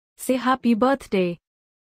Say happy birthday.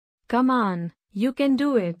 Come on, you can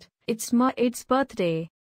do it. It's Mairead's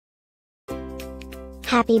birthday.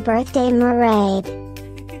 Happy birthday, Mairead.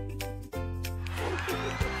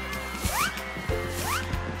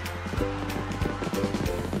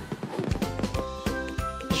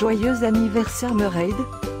 Joyeux anniversaire, Mairead.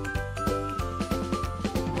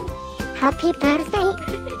 Happy birthday,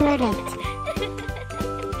 Mairead.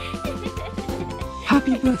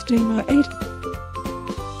 Happy birthday, Mairead.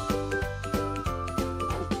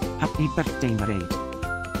 Happy birthday, Mairead.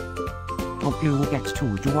 Hope you get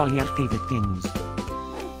to do all your favorite things.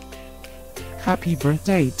 Happy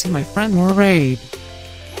birthday to my friend Mairead.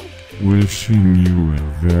 Wishing you a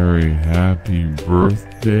very happy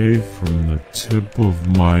birthday from the tip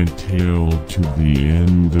of my tail to the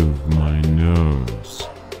end of my nose.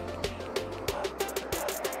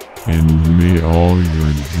 And may all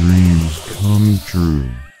your dreams come true.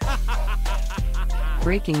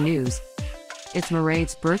 Breaking news. It's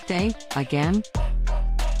Mairead's birthday, again?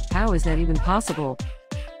 How is that even possible?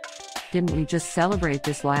 Didn't we just celebrate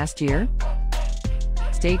this last year?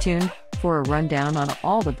 Stay tuned for a rundown on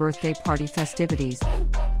all the birthday party festivities.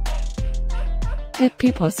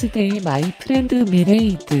 Happy birthday, my friend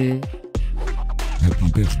Mairead. Happy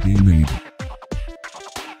birthday, Mairead.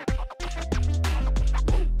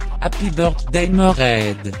 Happy birthday,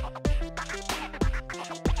 Mairead.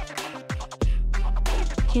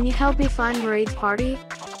 Can you help me find Mairead's party?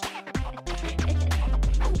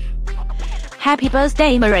 Happy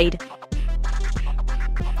birthday, Mairead.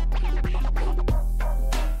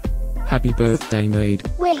 Happy birthday,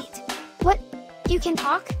 Mairead. Wait, what? You can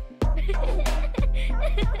talk?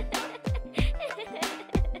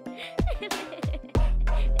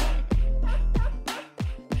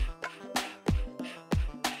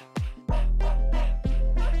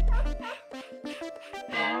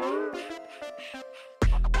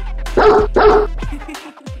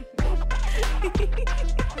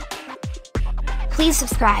 Please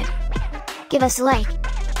subscribe, give us a like,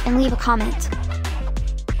 and leave a comment.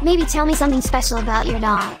 Maybe tell me something special about your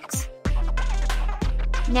dogs.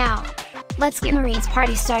 Now, let's get Mairead's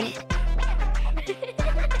party started.